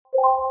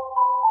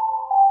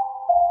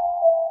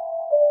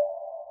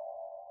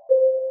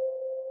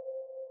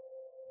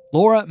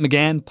Laura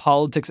McGann,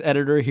 politics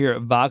editor here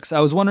at Vox. I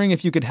was wondering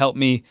if you could help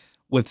me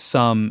with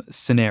some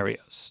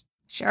scenarios.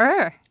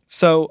 Sure.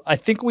 So I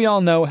think we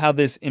all know how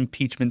this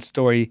impeachment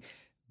story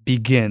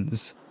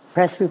begins.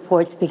 Press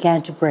reports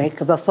began to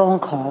break of a phone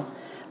call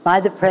by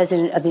the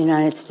President of the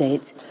United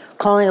States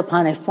calling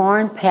upon a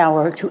foreign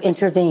power to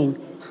intervene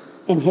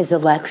in his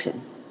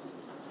election.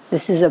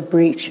 This is a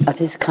breach of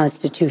his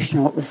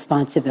constitutional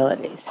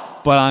responsibilities.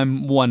 But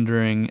I'm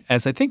wondering,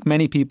 as I think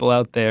many people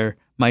out there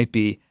might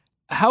be,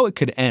 how it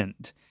could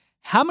end.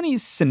 How many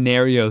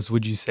scenarios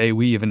would you say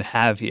we even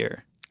have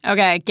here?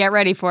 Okay, get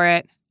ready for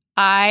it.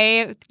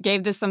 I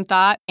gave this some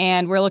thought,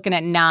 and we're looking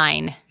at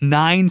 9.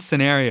 9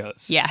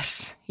 scenarios?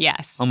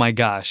 Yes. Oh my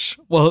gosh.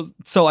 Well,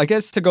 so I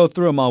guess to go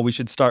through them all, we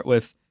should start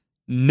with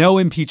no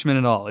impeachment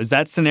at all. Is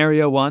that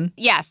scenario 1?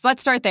 Yes,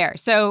 let's start there.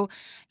 So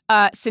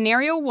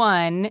scenario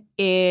 1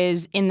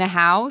 is in the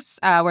House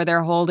where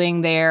they're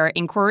holding their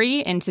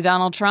inquiry into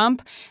Donald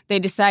Trump. They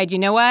decide, you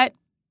know what?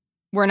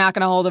 We're not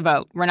going to hold a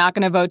vote. We're not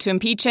going to vote to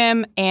impeach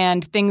him,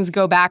 and things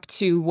go back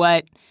to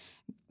what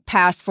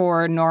passed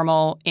for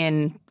normal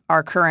in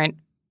our current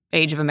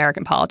age of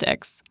American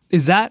politics.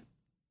 Is that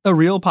a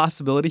real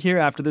possibility here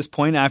after this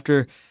point,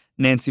 after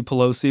Nancy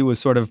Pelosi was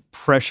sort of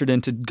pressured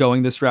into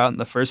going this route in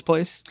the first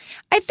place?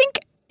 I think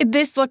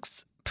this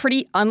looks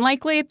pretty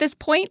unlikely at this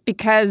point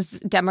because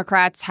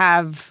Democrats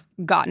have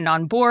gotten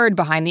on board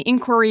behind the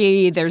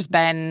inquiry. There's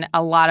been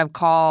a lot of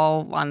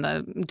call on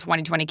the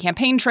 2020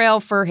 campaign trail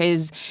for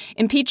his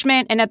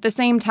impeachment. And at the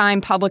same time,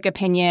 public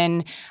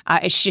opinion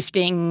is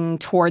shifting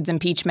towards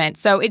impeachment.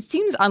 So it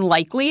seems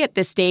unlikely at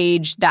this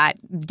stage that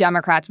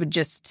Democrats would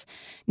just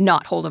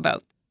not hold a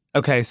vote.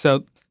 Okay,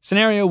 so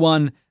scenario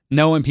 1,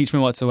 no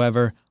impeachment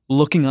whatsoever,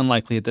 looking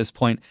unlikely at this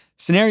point.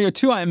 Scenario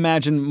 2, I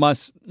imagine,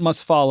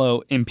 must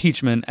follow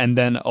impeachment and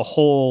then a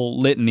whole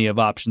litany of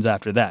options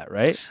after that,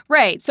 right?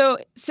 Right. So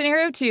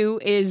scenario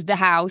 2 is the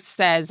House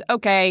says,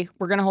 okay,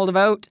 we're going to hold a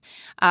vote.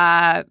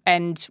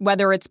 And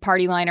whether it's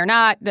party line or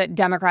not, the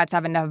Democrats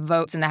have enough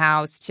votes in the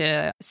House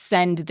to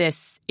send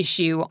this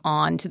issue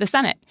on to the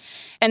Senate.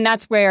 And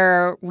that's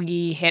where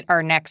we hit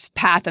our next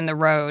path in the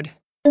road.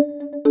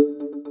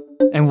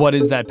 And what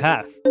is that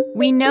path?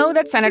 We know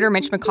that Senator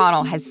Mitch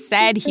McConnell has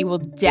said he will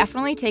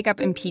definitely take up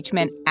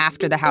impeachment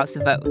after the House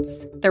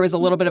votes. There was a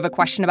little bit of a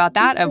question about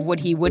that, of would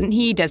he, wouldn't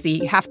he, does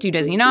he have to,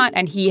 does he not?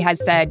 And he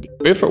has said,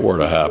 if it were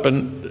to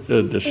happen,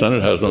 the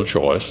Senate has no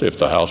choice. If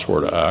the House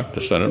were to act,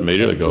 the Senate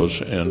immediately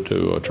goes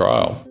into a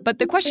trial. But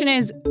the question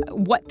is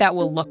what that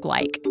will look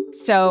like.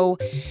 So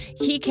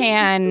he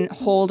can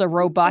hold a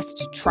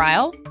robust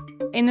trial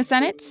in the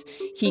Senate.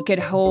 He could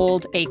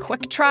hold a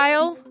quick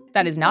trial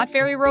that is not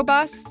very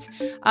robust,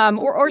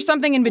 or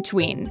something in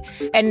between.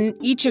 And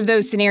each of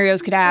those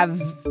scenarios could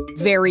have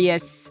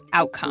various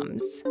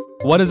outcomes.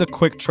 What does a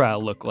quick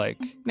trial look like?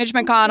 Mitch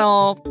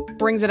McConnell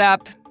brings it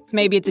up.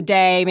 Maybe it's a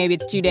day, maybe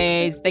it's 2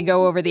 days. They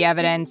go over the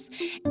evidence,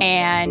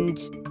 and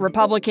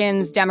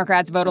Republicans,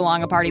 Democrats vote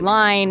along a party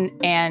line,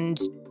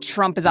 and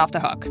Trump is off the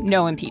hook.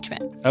 No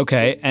impeachment.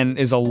 Okay, and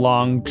is a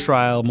long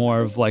trial more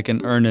of like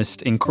an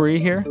earnest inquiry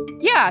here?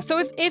 Yeah,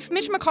 so if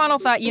Mitch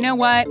McConnell thought, you know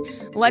what,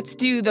 let's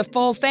do the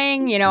full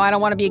thing, I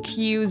don't want to be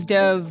accused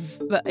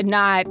of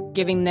not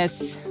giving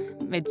this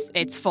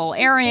its full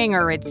airing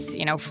or its,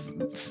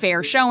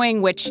 fair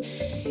showing, which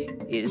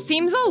it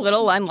seems a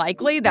little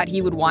unlikely that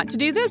he would want to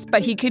do this,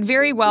 but he could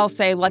very well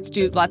say, let's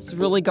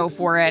really go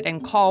for it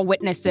and call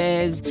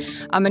witnesses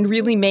and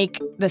really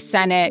make the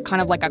Senate kind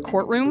of like a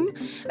courtroom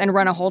and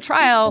run a whole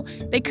trial.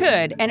 They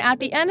could. And at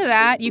the end of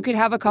that, you could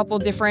have a couple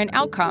different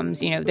outcomes.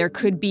 There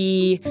could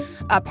be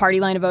a party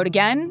line of vote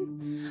again.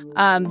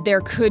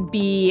 There could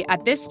be,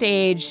 at this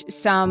stage,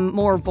 some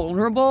more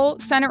vulnerable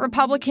Senate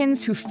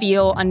Republicans who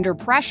feel under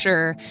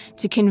pressure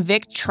to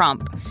convict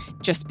Trump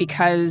just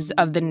because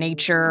of the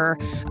nature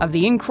of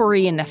the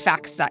inquiry and the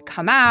facts that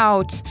come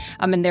out,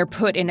 and they're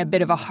put in a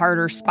bit of a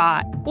harder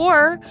spot.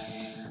 Or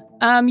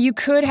you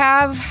could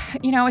have,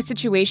 a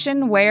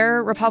situation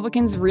where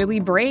Republicans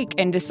really break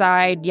and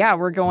decide, yeah,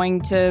 we're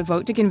going to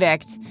vote to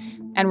convict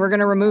and we're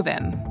going to remove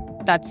him.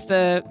 That's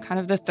the kind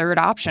of the third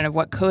option of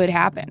what could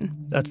happen.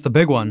 That's the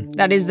big one.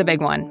 That is the big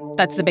one.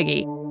 That's the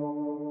biggie.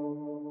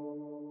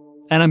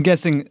 And I'm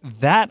guessing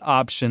that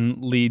option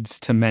leads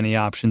to many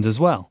options as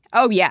well.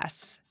 Oh,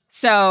 yes.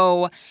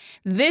 So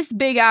this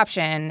big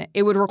option,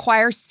 it would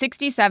require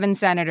 67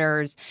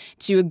 senators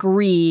to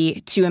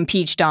agree to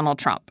impeach Donald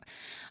Trump.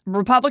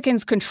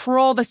 Republicans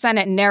control the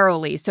Senate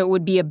narrowly, so it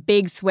would be a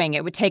big swing.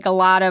 It would take a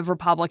lot of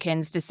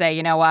Republicans to say,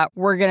 you know what,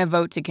 we're going to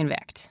vote to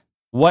convict.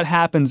 What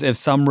happens if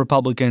some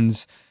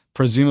Republicans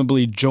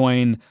presumably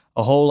join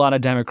a whole lot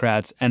of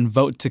Democrats and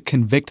vote to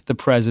convict the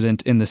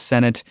president in the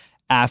Senate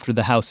after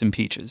the House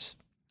impeaches?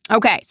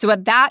 Okay, so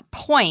at that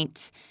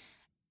point,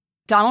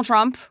 Donald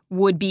Trump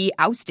would be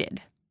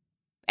ousted.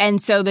 And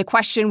so the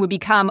question would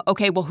become,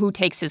 okay, well, who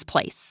takes his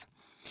place?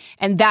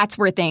 And that's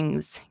where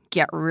things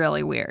get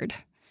really weird.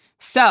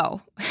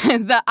 So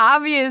the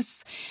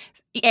obvious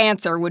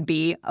answer would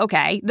be,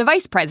 okay, the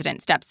vice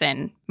president steps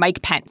in,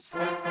 Mike Pence.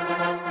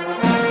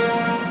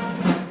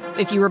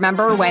 If you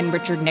remember when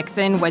Richard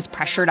Nixon was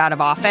pressured out of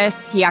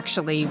office, he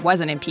actually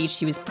wasn't impeached.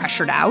 He was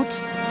pressured out.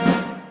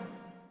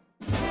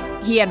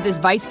 He had this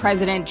vice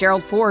president,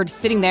 Gerald Ford,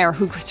 sitting there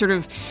who sort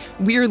of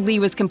weirdly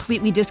was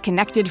completely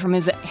disconnected from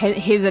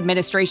his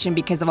administration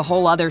because of a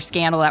whole other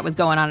scandal that was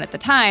going on at the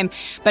time.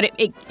 But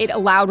it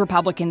allowed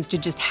Republicans to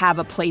just have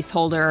a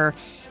placeholder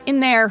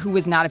in there who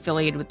was not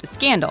affiliated with the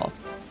scandal.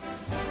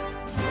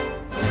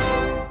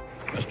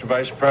 Mr.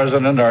 Vice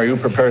President, are you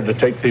prepared to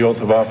take the oath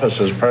of office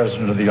as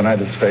President of the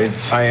United States?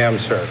 I am,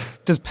 sir.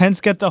 Does Pence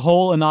get the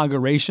whole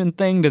inauguration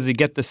thing? Does he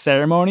get the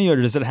ceremony, or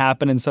does it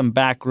happen in some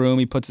back room?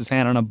 He puts his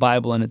hand on a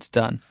Bible and it's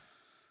done.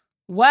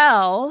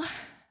 Well,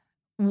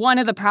 one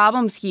of the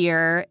problems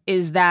here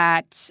is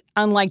that,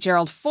 unlike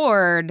Gerald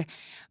Ford,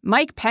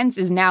 Mike Pence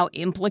is now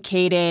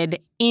implicated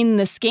in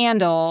the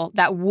scandal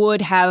that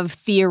would have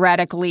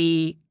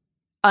theoretically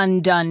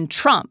undone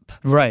Trump.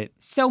 Right.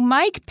 So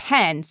Mike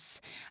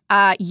Pence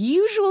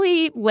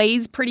usually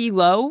lays pretty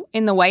low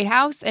in the White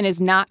House and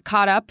is not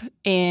caught up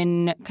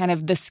in kind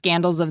of the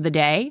scandals of the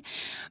day.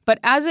 But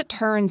as it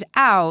turns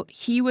out,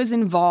 he was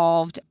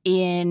involved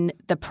in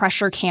the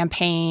pressure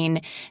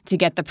campaign to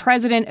get the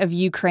president of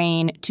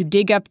Ukraine to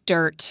dig up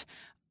dirt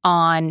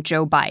on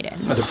Joe Biden.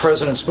 The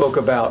president spoke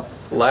about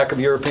lack of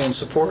European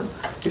support.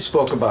 He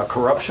spoke about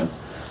corruption.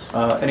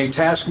 And he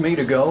tasked me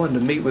to go and to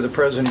meet with the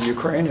president of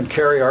Ukraine and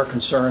carry our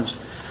concerns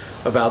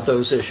about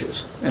those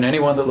issues. And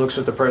anyone that looks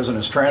at the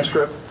president's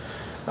transcript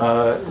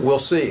will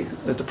see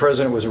that the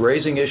president was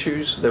raising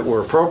issues that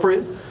were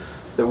appropriate,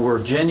 that were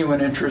of genuine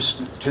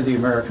interest to the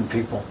American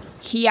people.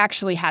 He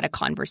actually had a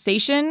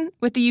conversation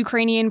with the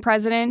Ukrainian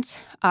president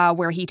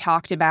where he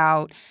talked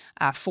about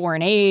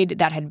foreign aid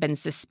that had been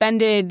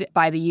suspended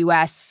by the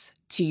U.S.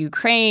 to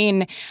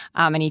Ukraine,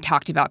 and he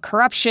talked about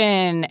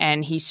corruption,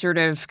 and he sort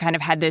of kind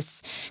of had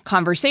this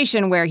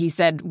conversation where he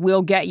said,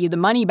 we'll get you the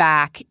money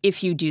back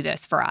if you do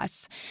this for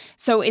us.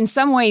 So in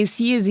some ways,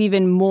 he is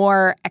even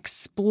more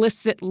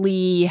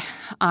explicitly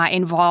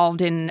involved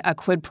in a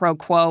quid pro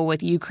quo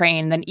with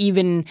Ukraine than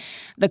even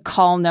the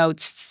call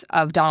notes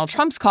of Donald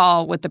Trump's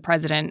call with the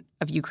president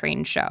of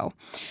Ukraine show.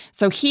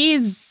 So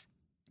he's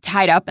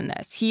tied up in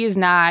this. He is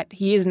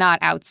not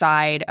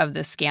outside of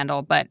the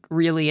scandal, but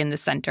really in the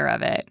center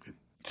of it.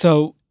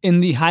 So in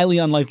the highly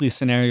unlikely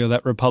scenario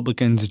that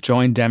Republicans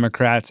join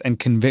Democrats and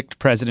convict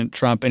President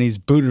Trump and he's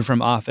booted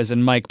from office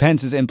and Mike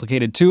Pence is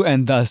implicated too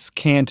and thus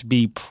can't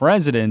be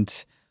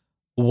president,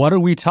 what are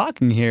we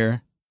talking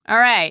here? All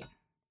right.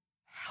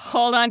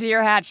 Hold on to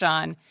your hat,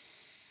 Sean.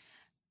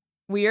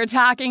 We are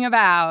talking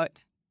about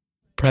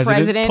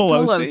President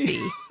Pelosi.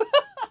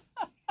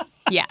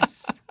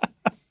 Yes.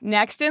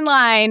 Next in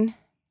line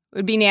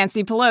would be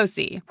Nancy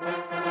Pelosi.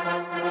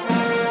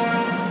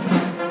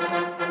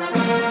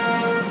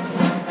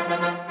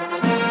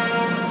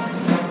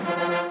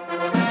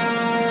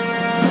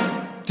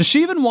 Does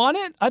she even want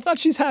it? I thought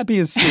she's happy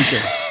as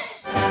speaker.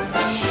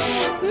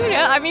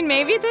 I mean,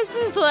 maybe this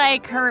is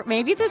like her.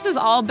 Maybe this has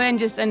all been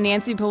just a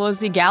Nancy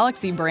Pelosi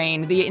galaxy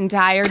brain, the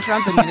entire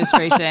Trump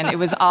administration. It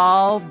was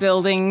all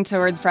building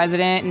towards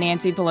President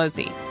Nancy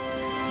Pelosi.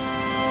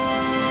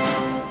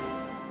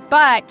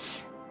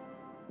 But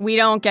we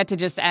don't get to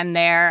just end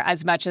there,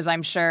 as much as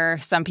I'm sure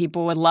some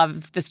people would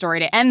love the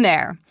story to end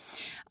there.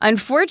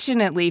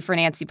 Unfortunately for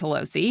Nancy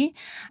Pelosi,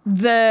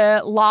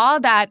 the law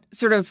that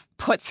sort of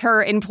puts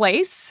her in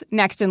place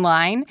next in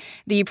line,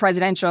 the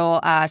Presidential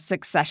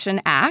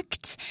Succession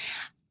Act,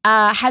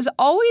 has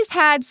always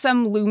had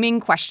some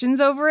looming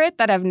questions over it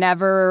that have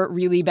never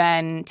really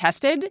been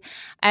tested.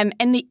 And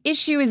the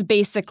issue is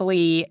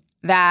basically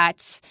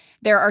that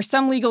there are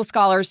some legal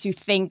scholars who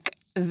think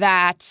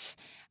that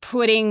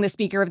putting the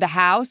Speaker of the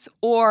House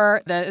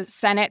or the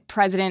Senate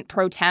President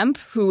pro temp,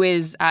 who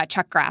is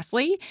Chuck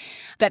Grassley,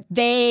 that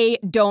they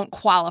don't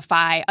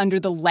qualify under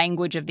the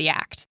language of the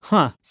act.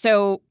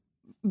 So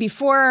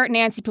before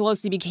Nancy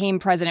Pelosi became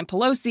President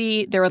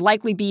Pelosi, there would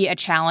likely be a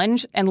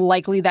challenge, and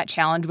likely that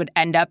challenge would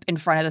end up in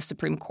front of the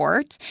Supreme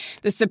Court.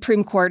 The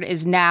Supreme Court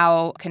is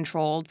now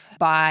controlled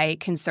by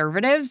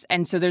conservatives,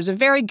 and so there's a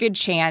very good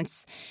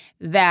chance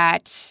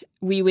that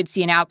we would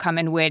see an outcome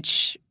in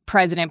which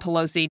President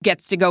Pelosi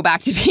gets to go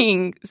back to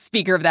being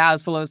Speaker of the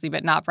House Pelosi,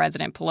 but not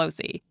President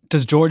Pelosi.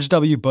 Does George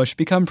W. Bush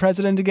become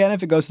president again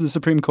if it goes to the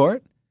Supreme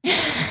Court?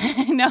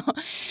 No,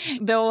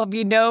 there will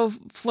be no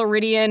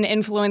Floridian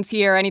influence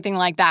here or anything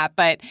like that.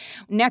 But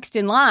next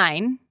in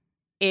line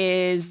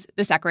is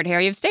the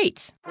Secretary of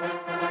State.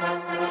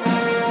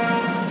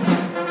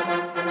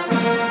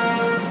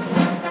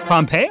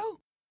 Pompeo?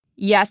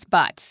 Yes,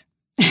 but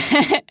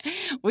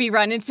we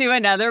run into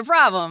another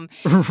problem.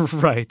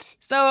 Right.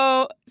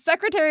 So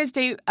Secretary of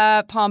State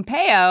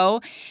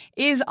Pompeo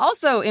is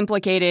also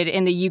implicated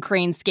in the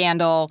Ukraine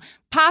scandal,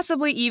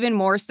 possibly even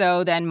more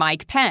so than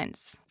Mike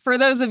Pence. For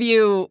those of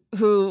you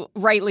who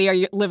rightly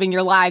are living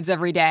your lives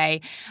every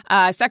day,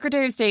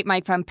 Secretary of State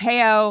Mike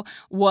Pompeo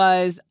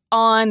was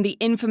on the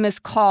infamous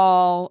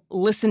call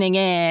listening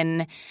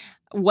in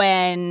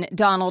when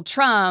Donald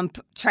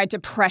Trump tried to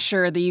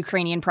pressure the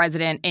Ukrainian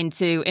president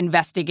into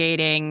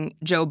investigating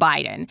Joe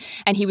Biden.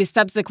 And he was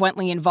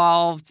subsequently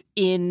involved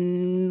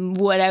in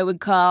what I would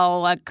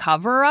call a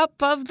cover-up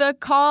of the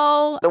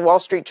call. The Wall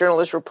Street Journal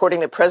is reporting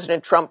that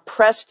President Trump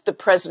pressed the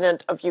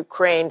president of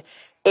Ukraine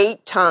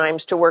 8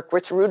 times to work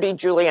with Rudy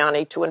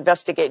Giuliani to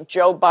investigate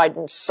Joe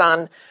Biden's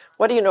son.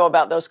 What do you know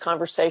about those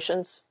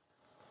conversations?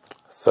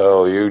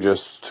 So you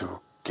just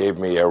gave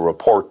me a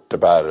report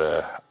about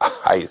a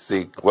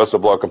high-secret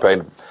whistleblower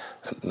campaign,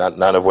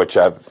 none of which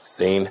I've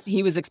seen.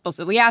 He was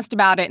explicitly asked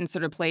about it and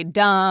sort of played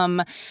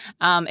dumb.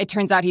 It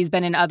turns out he's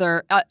been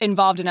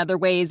involved in other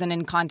ways and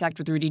in contact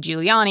with Rudy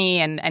Giuliani,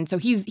 and so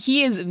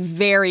he is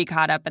very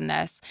caught up in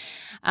this,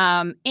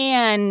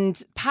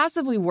 and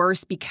possibly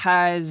worse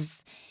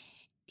because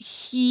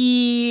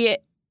he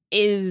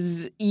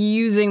is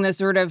using the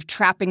sort of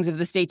trappings of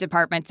the State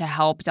Department to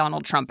help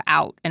Donald Trump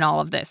out in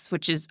all of this,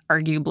 which is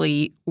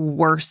arguably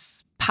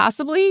worse,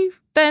 possibly,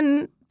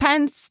 than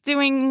Pence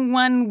doing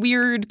one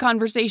weird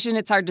conversation.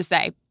 It's hard to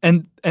say.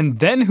 And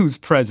then who's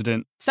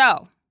president?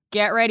 So,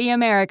 get ready,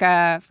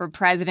 America, for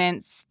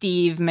President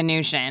Steve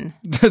Mnuchin.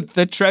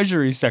 The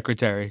Treasury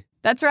Secretary.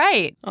 That's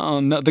right. Oh,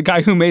 no, the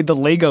guy who made the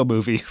Lego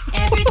movie.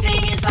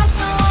 Everything is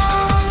awesome.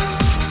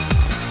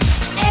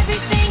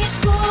 Everything is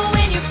cool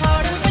when you're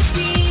part of a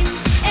team.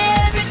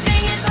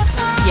 Everything is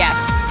awesome.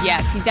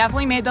 Yes, he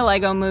definitely made the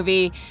Lego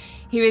movie.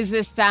 He was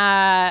this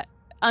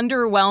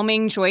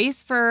underwhelming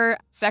choice for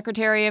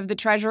Secretary of the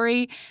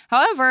Treasury.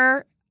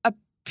 However,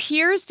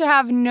 appears to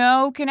have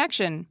no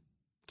connection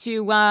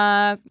to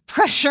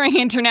pressuring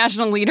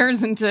international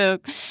leaders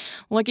into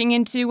looking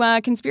into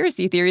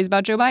conspiracy theories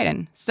about Joe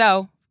Biden.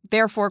 So,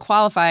 therefore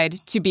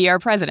qualified to be our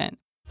president.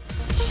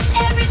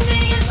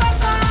 Everything is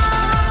awesome.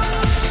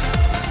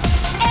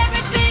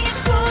 Everything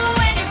is cool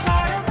when you're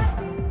part of a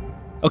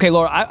team. Okay,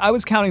 Laura, I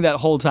was counting that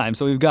whole time.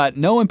 So we've got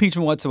no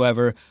impeachment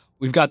whatsoever.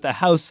 We've got the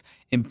House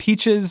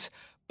impeaches,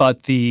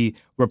 but the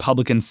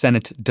Republican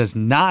Senate does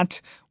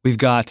not. We've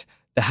got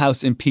the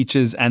House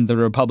impeaches and the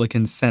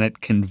Republican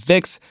Senate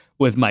convicts,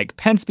 with Mike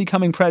Pence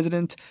becoming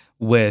president,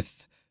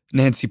 with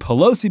Nancy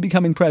Pelosi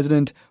becoming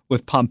president,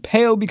 with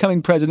Pompeo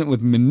becoming president,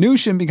 with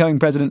Mnuchin becoming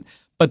president.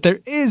 But there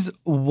is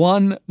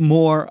one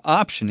more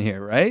option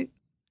here, right?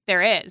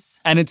 There is.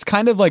 And it's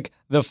kind of like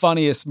the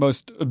funniest,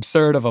 most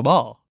absurd of them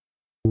all.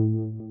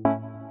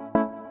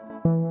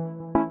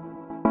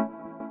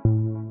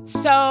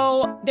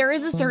 So there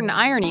is a certain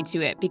irony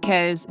to it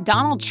because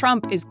Donald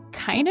Trump is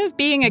kind of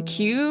being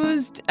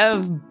accused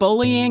of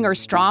bullying or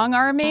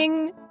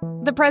strong-arming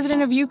the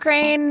president of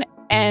Ukraine.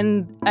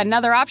 And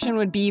another option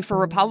would be for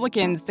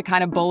Republicans to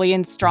kind of bully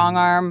and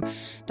strong-arm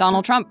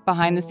Donald Trump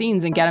behind the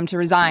scenes and get him to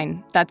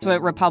resign. That's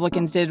what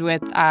Republicans did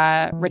with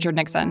Richard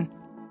Nixon.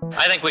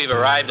 I think we've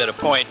arrived at a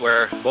point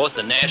where both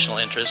the national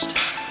interest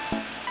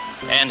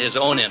and his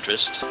own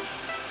interest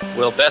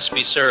will best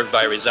be served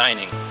by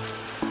resigning.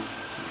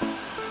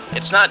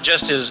 It's not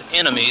just his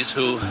enemies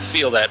who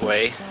feel that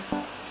way.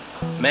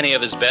 Many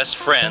of his best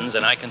friends,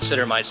 and I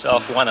consider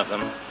myself one of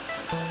them,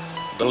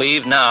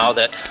 believe now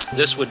that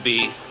this would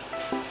be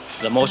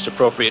the most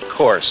appropriate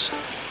course.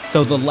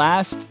 So the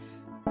last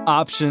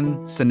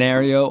option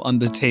scenario on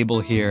the table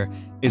here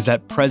is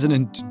that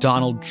President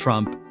Donald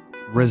Trump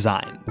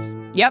resigns.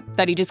 Yep,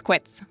 that he just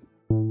quits.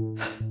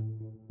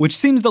 Which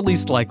seems the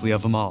least likely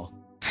of them all.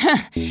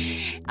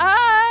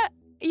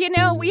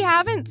 We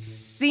haven't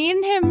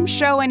seen him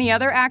show any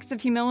other acts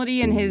of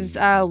humility in his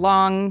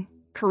long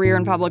career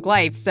in public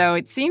life, so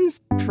it seems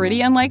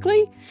pretty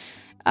unlikely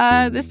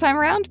this time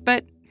around,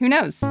 but who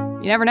knows?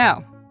 You never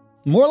know.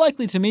 More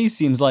likely to me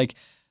seems like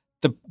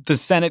the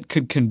Senate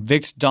could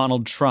convict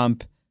Donald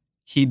Trump,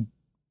 he'd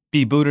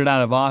be booted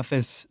out of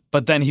office,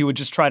 but then he would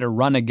just try to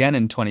run again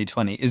in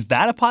 2020. Is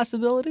that a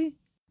possibility?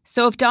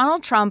 So if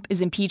Donald Trump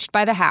is impeached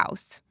by the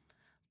House,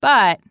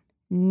 but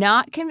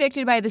not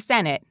convicted by the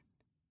Senate,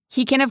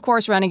 he can, of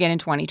course, run again in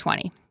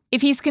 2020.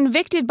 If he's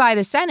convicted by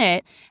the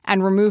Senate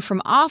and removed from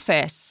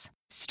office,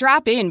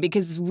 strap in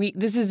because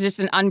this is just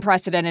an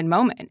unprecedented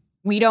moment.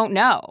 We don't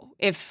know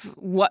if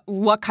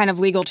what kind of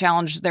legal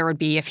challenge there would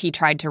be if he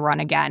tried to run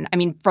again. I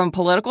mean, from a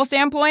political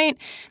standpoint,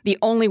 the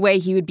only way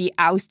he would be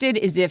ousted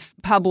is if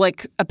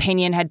public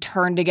opinion had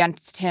turned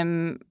against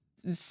him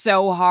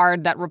so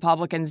hard that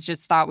Republicans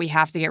just thought we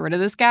have to get rid of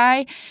this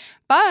guy.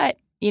 But,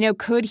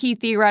 could he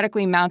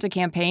theoretically mount a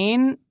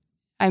campaign?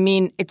 I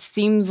mean, it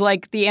seems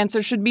like the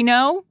answer should be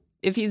no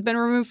if he's been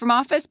removed from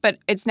office, but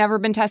it's never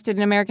been tested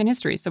in American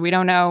history, so we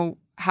don't know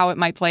how it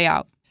might play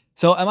out.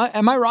 So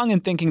am I wrong in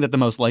thinking that the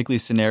most likely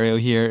scenario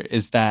here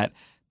is that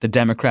the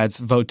Democrats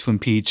vote to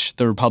impeach,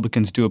 the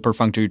Republicans do a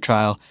perfunctory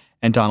trial,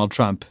 and Donald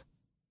Trump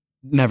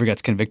never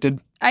gets convicted?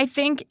 I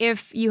think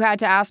if you had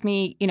to ask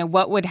me,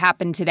 what would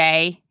happen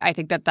today, I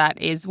think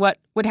that is what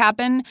would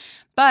happen.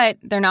 But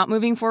they're not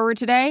moving forward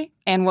today.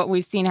 And what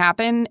we've seen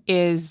happen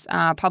is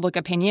public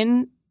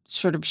opinion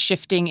sort of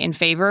shifting in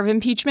favor of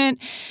impeachment.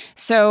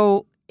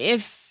 So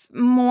if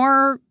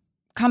more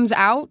comes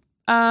out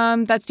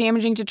that's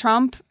damaging to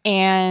Trump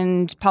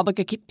and public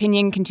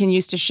opinion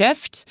continues to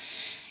shift,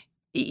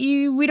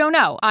 we don't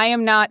know. I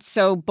am not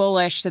so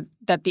bullish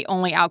that the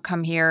only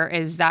outcome here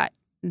is that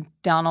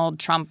Donald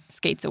Trump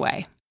skates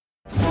away.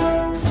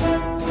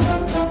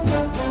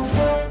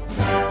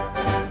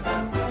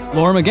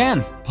 Laura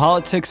McGann,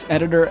 politics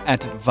editor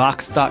at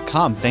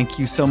Vox.com. Thank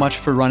you so much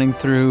for running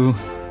through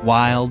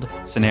wild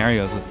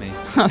scenarios with me.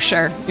 Oh,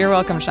 sure. You're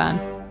welcome,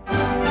 Sean.